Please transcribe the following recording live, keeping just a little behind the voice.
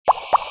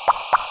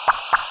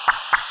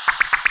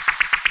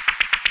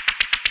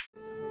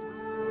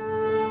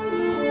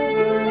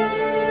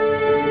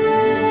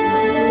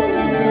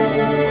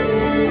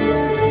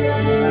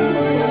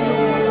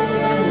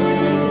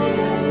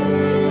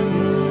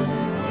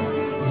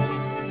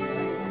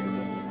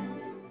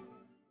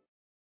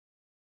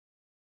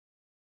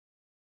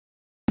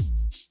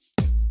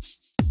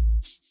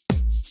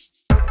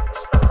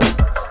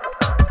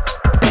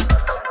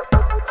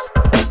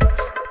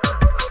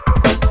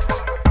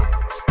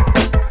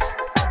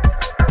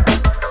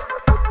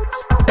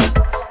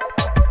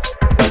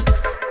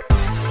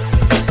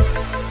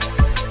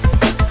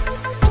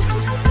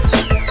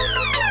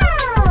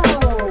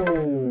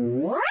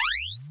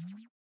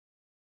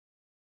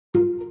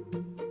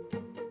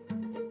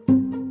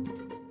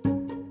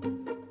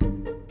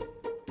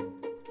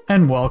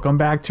And welcome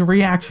back to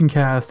Reaction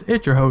Cast.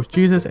 It's your host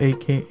Jesus,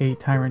 aka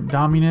Tyrant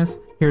Dominus,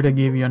 here to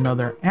give you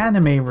another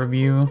anime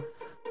review.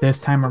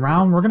 This time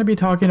around, we're going to be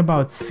talking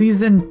about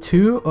Season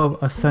 2 of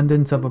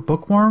Ascendance of a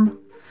Bookworm.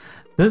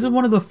 This is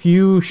one of the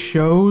few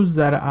shows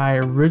that I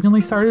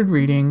originally started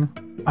reading.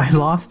 I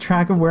lost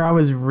track of where I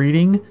was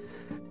reading.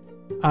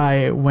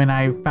 When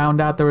I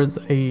found out there was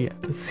a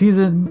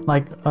season,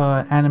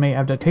 anime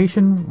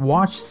adaptation,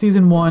 watched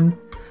Season 1.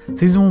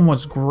 Season 1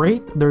 was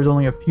great. There's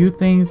only a few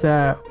things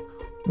that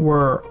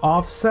were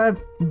offset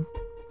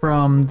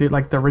from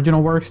the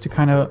original works to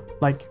kind of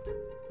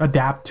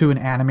adapt to an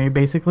anime,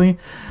 basically,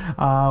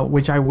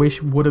 which I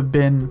wish would have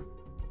been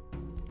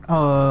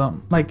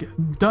done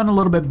a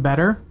little bit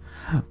better.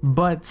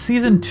 But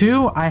Season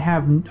 2,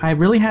 I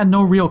really had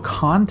no real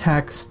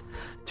context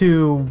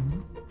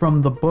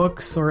from the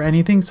books or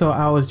anything, so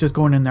I was just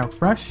going in there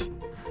fresh.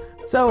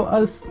 So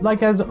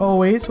as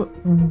always,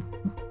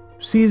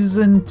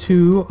 Season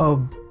 2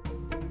 of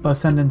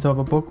Ascendance of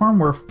a Bookworm,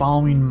 we're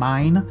following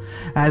Mine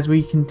as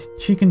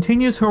she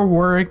continues her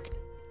work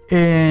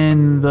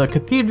in the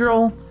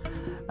cathedral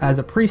as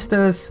a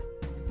priestess,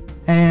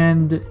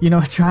 and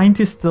trying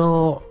to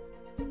still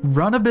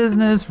run a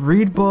business,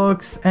 read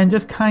books, and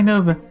just kind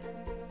of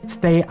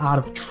stay out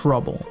of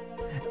trouble.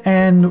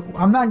 And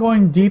I'm not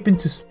going deep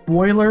into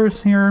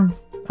spoilers here.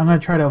 I'm going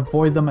to try to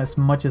avoid them as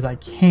much as I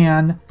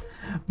can.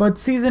 But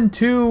Season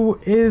 2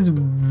 is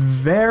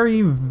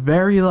very,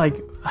 very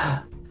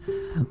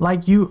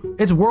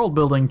it's world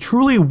building,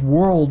 truly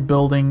world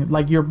building.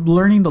 You're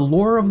learning the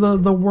lore of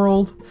the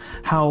world,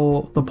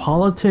 how the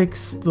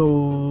politics,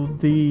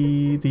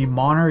 the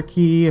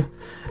monarchy,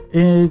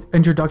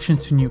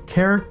 introductions to new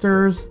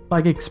characters,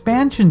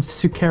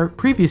 expansions to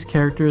previous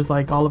characters,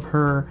 all of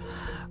her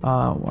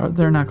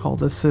they're not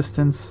called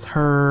assistants,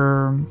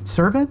 her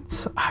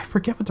servants, I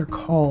forget what they're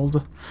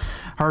called,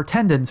 her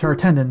attendants,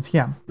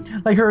 yeah,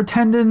 her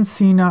attendants,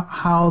 seeing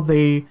how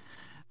they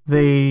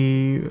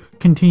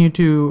continue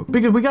to,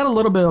 because we got a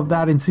little bit of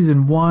that in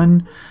Season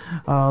 1,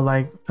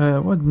 I'm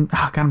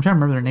trying to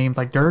remember their names,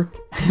 Dirk,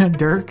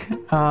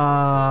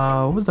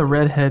 what was the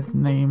redhead's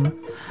name?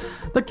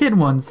 The kid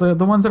ones, the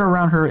ones that are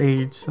around her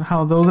age,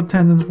 how those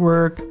attendants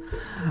work,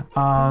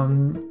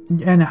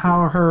 and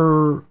how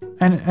her,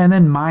 and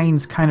then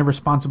Mine's kind of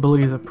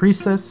responsibility as a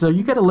priestess. So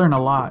you get to learn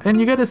a lot, and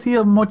you get to see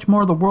much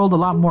more of the world, a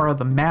lot more of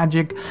the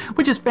magic,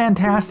 which is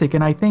fantastic.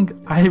 And I think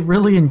I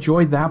really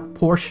enjoyed that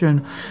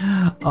portion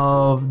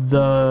of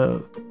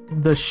the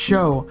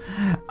show.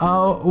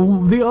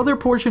 The other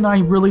portion I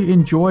really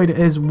enjoyed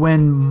is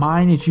when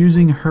Mine is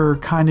using her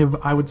kind of,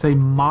 I would say,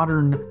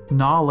 modern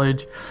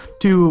knowledge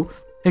to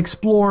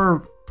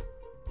explore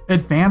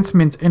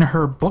advancements in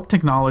her book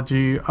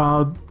technology.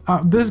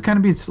 This is going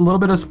to be a little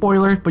bit of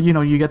spoilers, but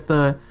you get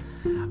the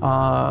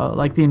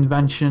the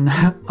invention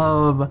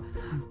of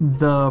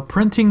the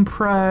printing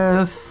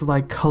press,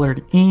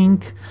 colored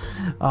ink.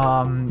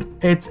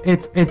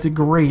 It's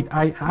great.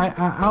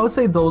 I would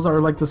say those are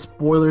the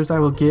spoilers I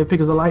will give,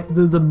 because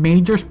the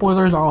major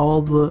spoilers are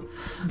all the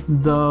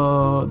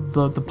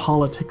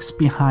politics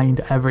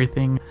behind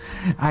everything.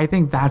 I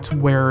think that's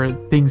where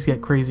things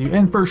get crazy.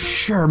 And for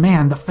sure,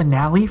 man, the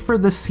finale for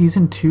this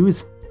Season 2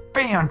 is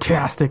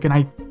fantastic, and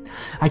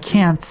I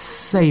can't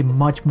say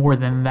much more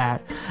than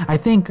that. I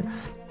think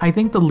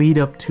the lead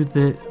up to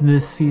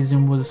this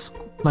season was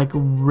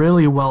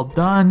really well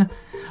done,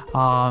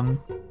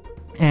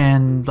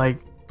 and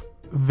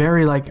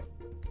very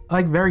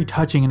very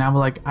touching, and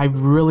I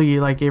really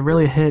it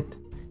really hit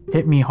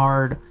me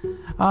hard.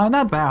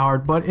 Not that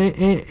hard, but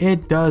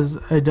it does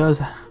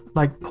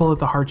pull at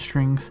the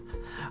heartstrings,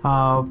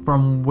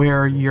 from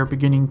where you're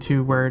beginning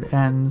to where it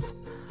ends.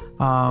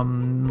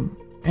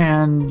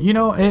 And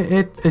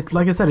it's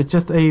like I said, it's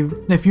just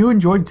if you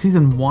enjoyed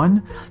Season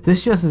 1,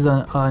 this just is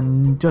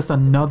just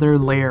another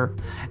layer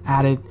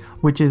added,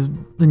 which is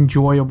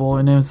enjoyable,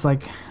 and it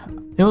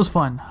was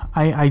fun.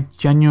 I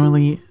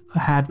genuinely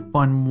had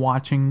fun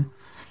watching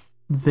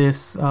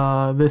this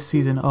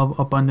season of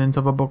Abundance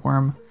of a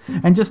Bookworm,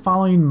 and just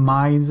following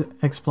Mai's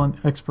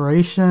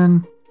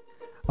exploration,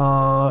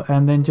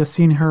 and then just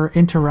seeing her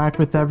interact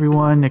with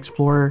everyone,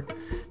 explore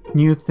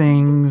new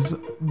things,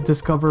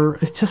 discover.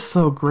 It's just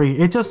so great.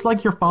 It's just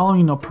you're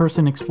following a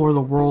person explore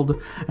the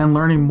world and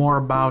learning more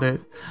about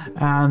it,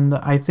 and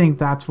I think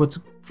that's what's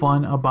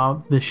fun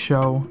about this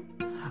show.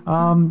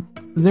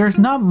 There's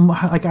not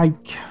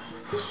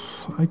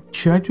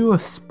should I do a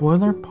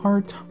spoiler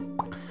part?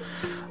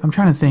 I'm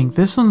trying to think.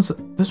 This one's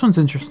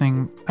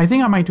interesting. I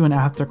think I might do an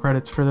after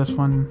credits for this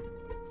one.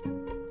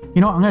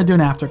 I'm gonna do an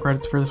after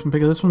credits for this one,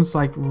 because this one's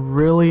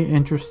really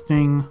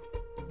interesting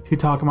to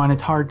talk about.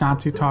 It's hard not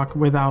to talk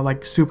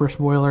without super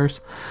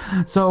spoilers.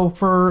 So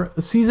for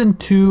Season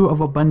 2 of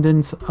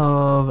Abundance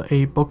of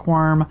a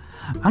Bookworm,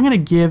 I'm gonna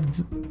give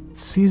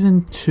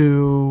Season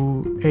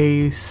 2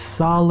 a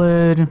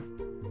solid,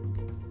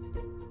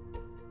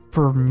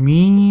 for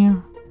me,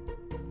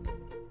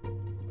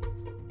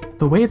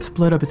 the way it's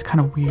split up, it's kind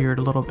of weird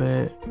a little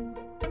bit.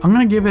 I'm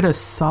gonna give it a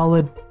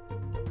solid,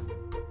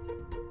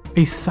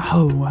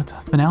 what?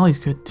 Finale's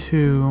good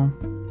too.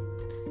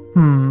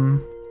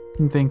 Let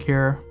me think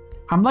here.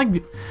 I'm like,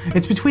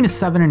 it's between a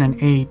 7 and an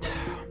 8.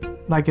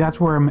 Like, that's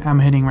where I'm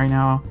hitting right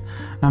now.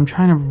 And I'm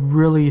trying to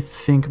really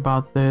think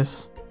about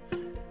this.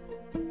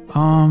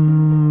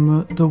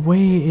 The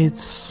way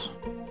it's...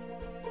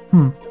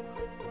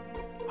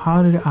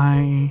 How did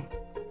I...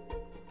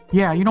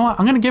 Yeah, you know what?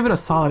 I'm going to give it a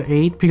solid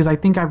 8 because I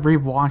think I've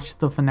rewatched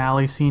the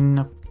finale scene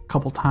a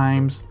couple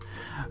times.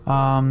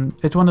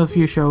 It's one of the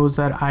few shows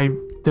that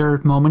there are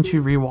moments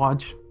you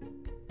rewatch.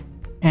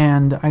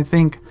 And I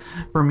think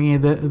for me,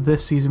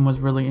 this season was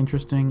really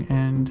interesting,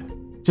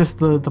 and just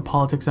the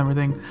politics and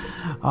everything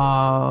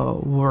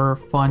were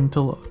fun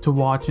to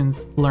watch and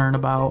learn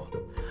about.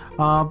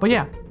 But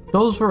yeah,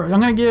 I'm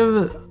going to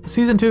give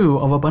season 2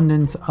 of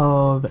Abundance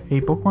of a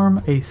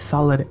Bookworm a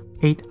solid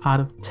 8 out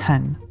of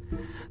 10.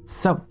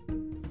 So,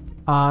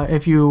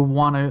 if you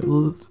want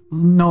to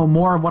know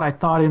more of what I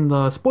thought in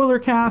the spoiler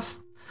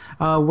cast,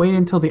 wait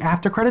until the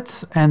after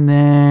credits and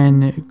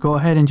then go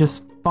ahead and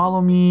just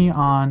follow me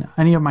on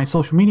any of my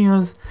social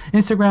medias,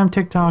 Instagram,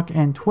 TikTok,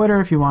 and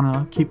Twitter if you want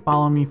to keep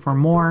following me for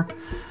more.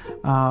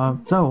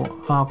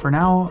 For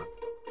now,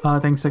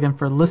 thanks again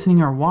for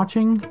listening or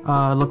watching.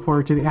 Look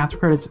forward to the after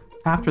credits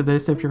after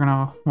this if you're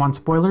going to want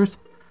spoilers.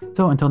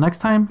 So until next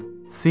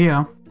time, see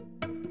ya.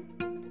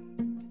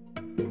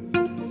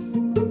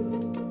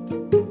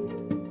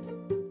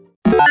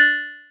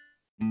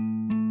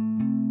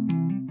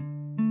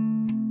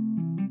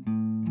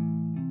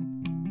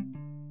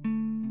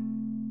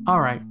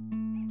 Alright,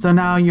 so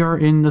now you're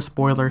in the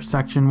spoiler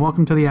section.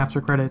 Welcome to the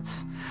after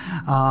credits.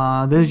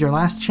 This is your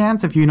last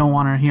chance if you don't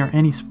want to hear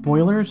any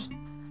spoilers,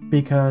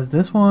 because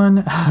this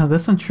one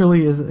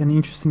truly is an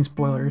interesting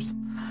spoilers.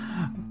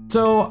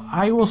 So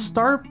I will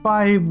start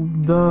by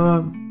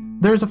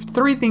there's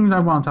 3 things I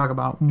want to talk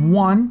about.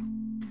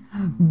 One,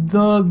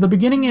 the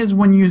beginning is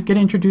when you get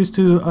introduced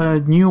to a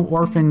new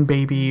orphan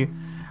baby,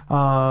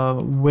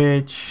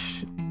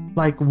 which,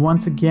 like,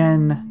 once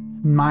again,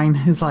 mine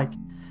is like,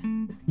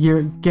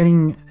 you're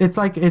getting, it's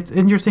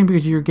interesting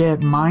because you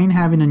get mine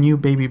having a new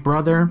baby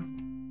brother,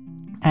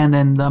 and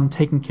then them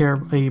taking care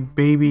of a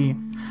baby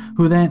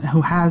who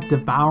has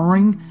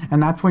devouring,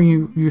 and that's when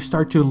you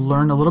start to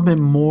learn a little bit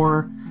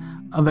more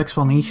of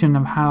explanation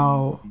of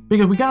how,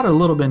 because we got a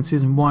little bit in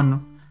season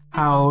 1,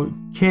 how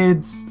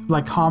kids,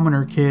 like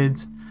commoner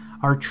kids,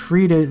 are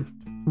treated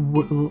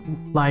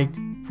like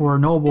for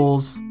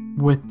nobles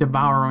with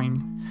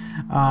devouring,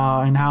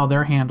 and how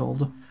they're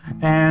handled.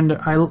 And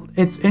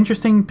it's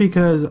interesting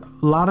because a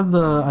lot of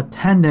the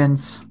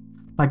attendants,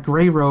 like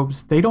gray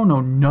robes, they don't know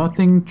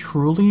nothing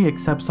truly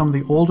except some of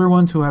the older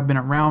ones who have been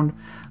around,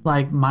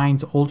 like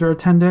mine's older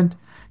attendant.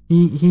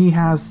 He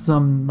has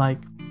some, like,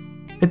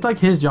 it's like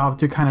his job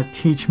to kind of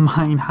teach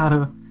mine how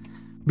to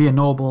be a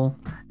noble,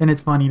 and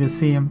it's funny to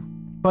see him.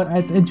 But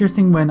it's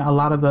interesting when a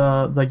lot of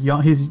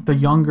the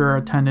younger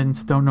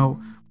attendants don't know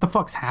what the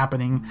fuck's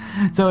happening.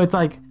 So it's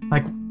like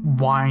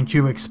why aren't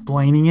you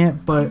explaining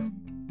it? But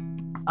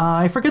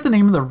I forget the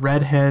name of the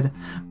redhead,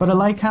 but I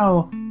like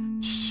how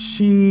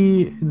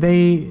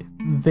they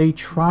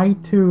try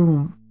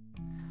to...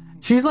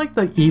 She's like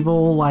the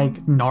evil,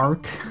 like,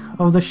 narc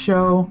of the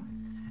show,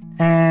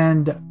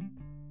 and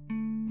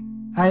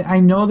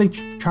I know they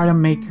try to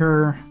make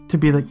her to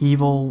be the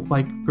evil,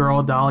 like,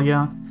 girl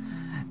Dahlia,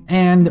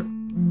 and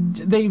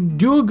they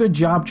do a good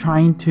job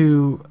trying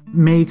to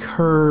make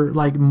her,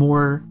 like,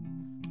 more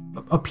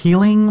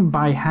appealing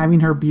by having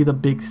her be the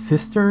big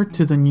sister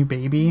to the new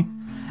baby.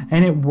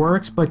 And it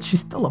works, but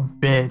she's still a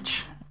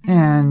bitch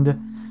and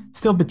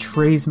still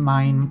betrays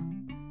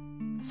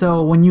mine.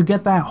 So when you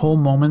get that whole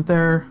moment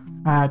there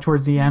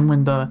towards the end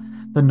when the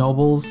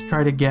nobles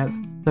try to get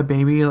the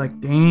baby, like,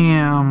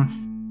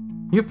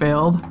 damn, you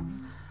failed.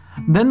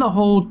 Then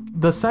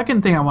the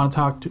second thing I want to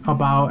talk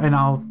about, and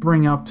I'll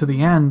bring up to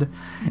the end,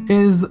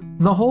 is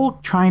the whole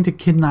trying to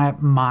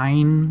kidnap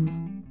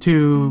mine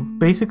to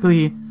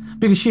basically,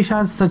 because she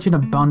has such an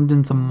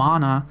abundance of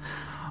mana,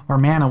 or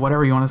mana,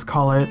 whatever you want to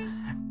call it.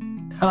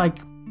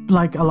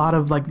 Like a lot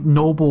of, like,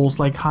 nobles,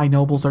 like high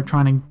nobles, are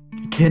trying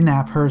to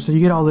kidnap her. So you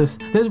get all this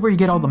is where you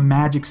get all the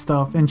magic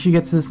stuff, and she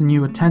gets this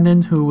new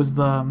attendant who was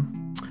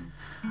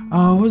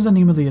what was the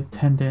name of the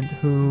attendant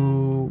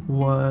who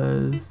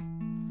was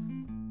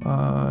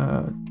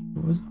what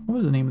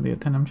was the name of the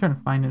attendant? I'm trying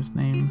to find his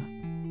name.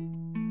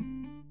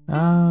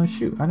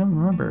 Shoot, I don't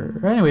remember.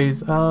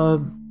 Anyways,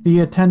 the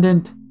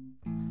attendant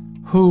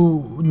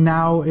who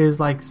now is,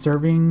 like,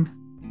 serving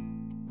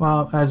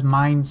as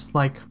mine's,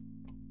 like,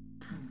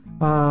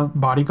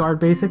 bodyguard,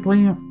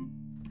 basically.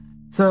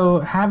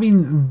 So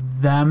having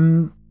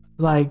them,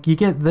 like, you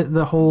get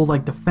the whole,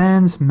 like,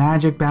 defense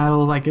magic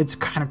battles, like, it's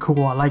kind of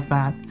cool. I like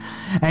that.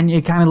 And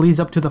it kind of leads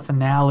up to the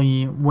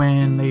finale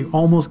when they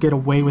almost get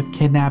away with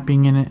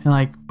kidnapping and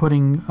like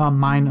putting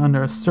mine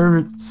under a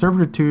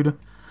servitude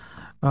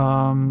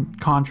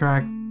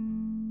contract.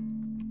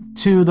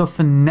 To the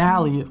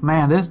finale,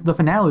 man, the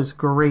finale is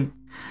great.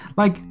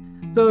 Like,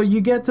 so you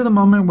get to the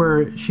moment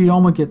where she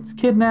almost gets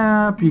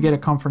kidnapped, you get a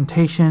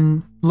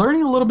confrontation,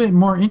 learning a little bit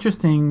more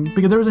interesting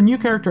because there was a new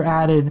character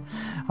added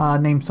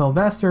named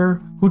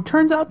Sylvester who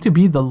turns out to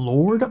be the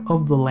Lord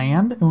of the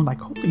Land. And we're like,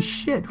 holy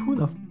shit,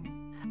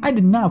 I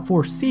did not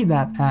foresee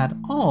that at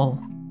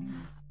all.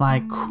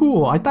 Like,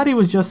 cool. I thought he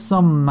was just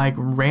some like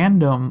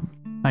random,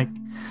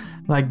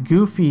 like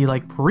goofy,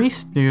 like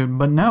priest dude.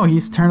 But no,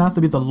 he's turned out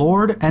to be the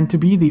Lord and to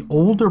be the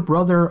older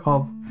brother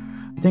of,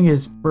 I think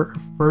is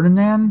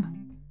Ferdinand,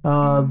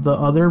 the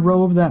other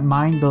robe that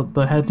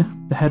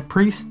the head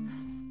priest.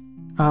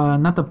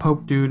 Not the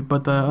Pope dude,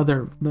 but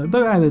the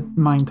guy that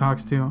Mine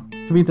talks to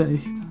be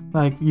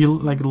you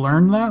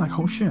learn that, like,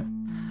 oh shit.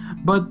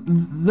 But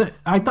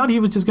I thought he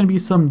was just gonna be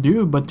some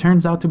dude, but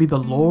turns out to be the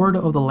Lord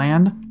of the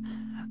Land.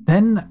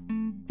 Then,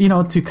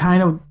 to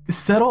kind of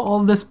settle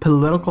all this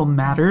political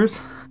matters,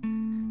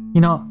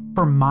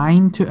 for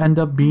Mine to end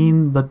up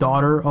being the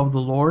daughter of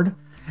the Lord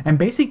and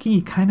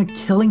basically kind of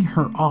killing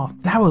her off.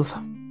 That was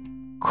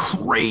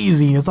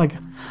crazy. It's like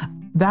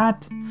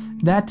that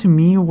to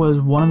me was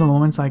one of the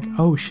moments like,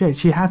 oh shit,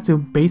 she has to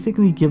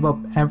basically give up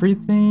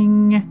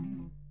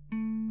everything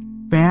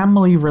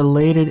family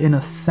related in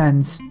a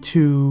sense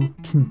to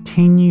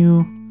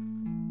continue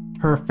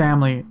her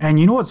family. And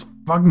you know what's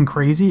fucking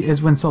crazy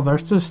is when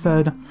Sylvester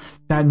said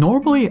that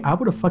normally I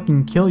would have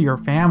fucking killed your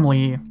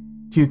family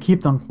to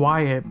keep them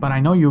quiet, but I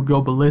know you'll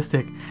go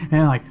ballistic.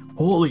 And like,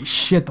 holy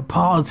shit, the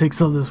politics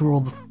of this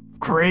world's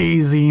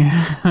crazy.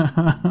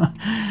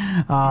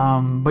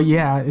 But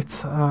yeah,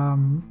 it's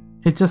and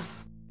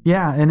it's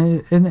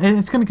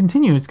gonna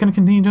continue. It's gonna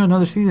continue to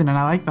another season, and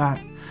I like that.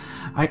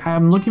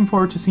 I'm looking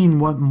forward to seeing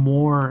what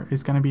more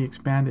is going to be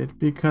expanded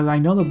because I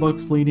know the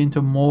books lead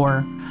into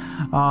more,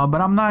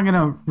 but I'm not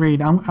gonna read.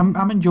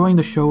 I'm enjoying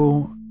the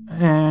show,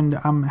 and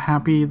I'm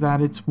happy that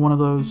it's one of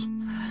those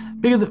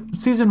because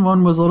season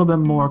 1 was a little bit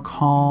more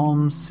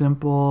calm,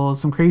 simple,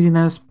 some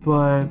craziness,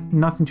 but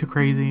nothing too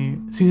crazy.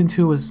 Season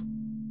 2 was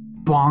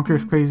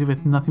bonkers crazy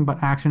with nothing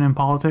but action and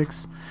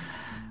politics.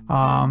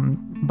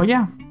 But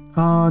yeah.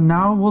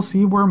 Now we'll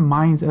see where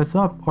Mines ends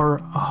up, or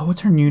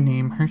what's her new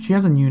name? She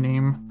has a new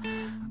name,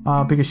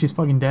 because she's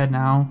fucking dead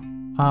now.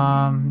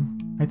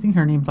 I think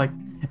her name's like,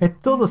 it's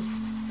still the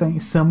same,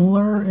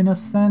 similar in a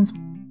sense,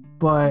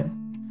 but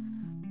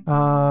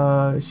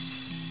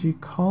she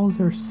calls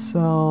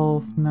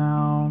herself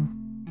now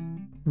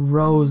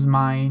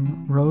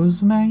Rosemine.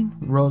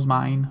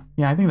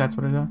 Yeah, I think that's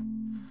what it is.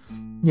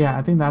 Yeah,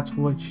 I think that's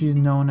what she's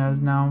known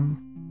as now.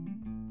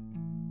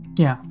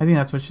 Yeah, I think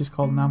that's what she's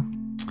called now.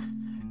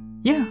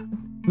 Yeah,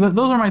 those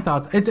are my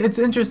thoughts. It's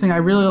interesting. I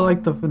really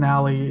like the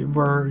finale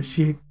where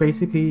she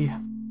basically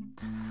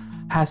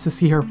has to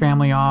see her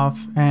family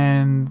off,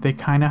 and they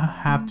kind of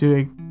have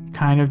to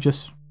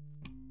just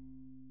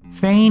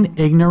feign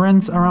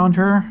ignorance around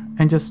her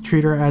and just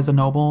treat her as a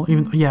noble.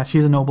 Even yeah,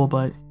 she's a noble,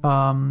 but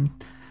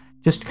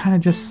just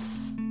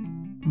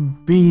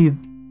be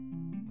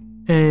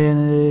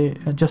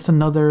just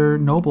another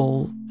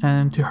noble,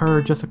 and to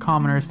her just a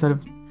commoner instead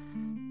of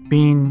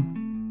being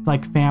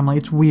like family.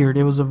 It's weird.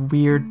 It was a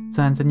weird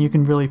sense, and you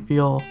can really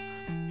feel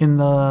in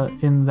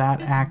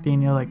that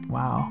acting. You're like,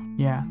 wow,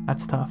 yeah,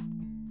 that's tough.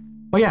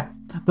 But yeah,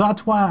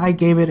 that's why I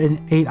gave it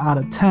an 8 out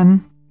of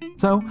 10.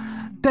 So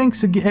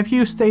thanks again. If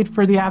you stayed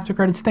for the after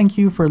credits, thank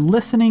you for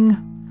listening.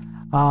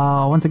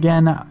 Once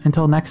again,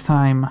 until next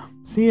time,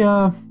 see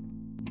ya.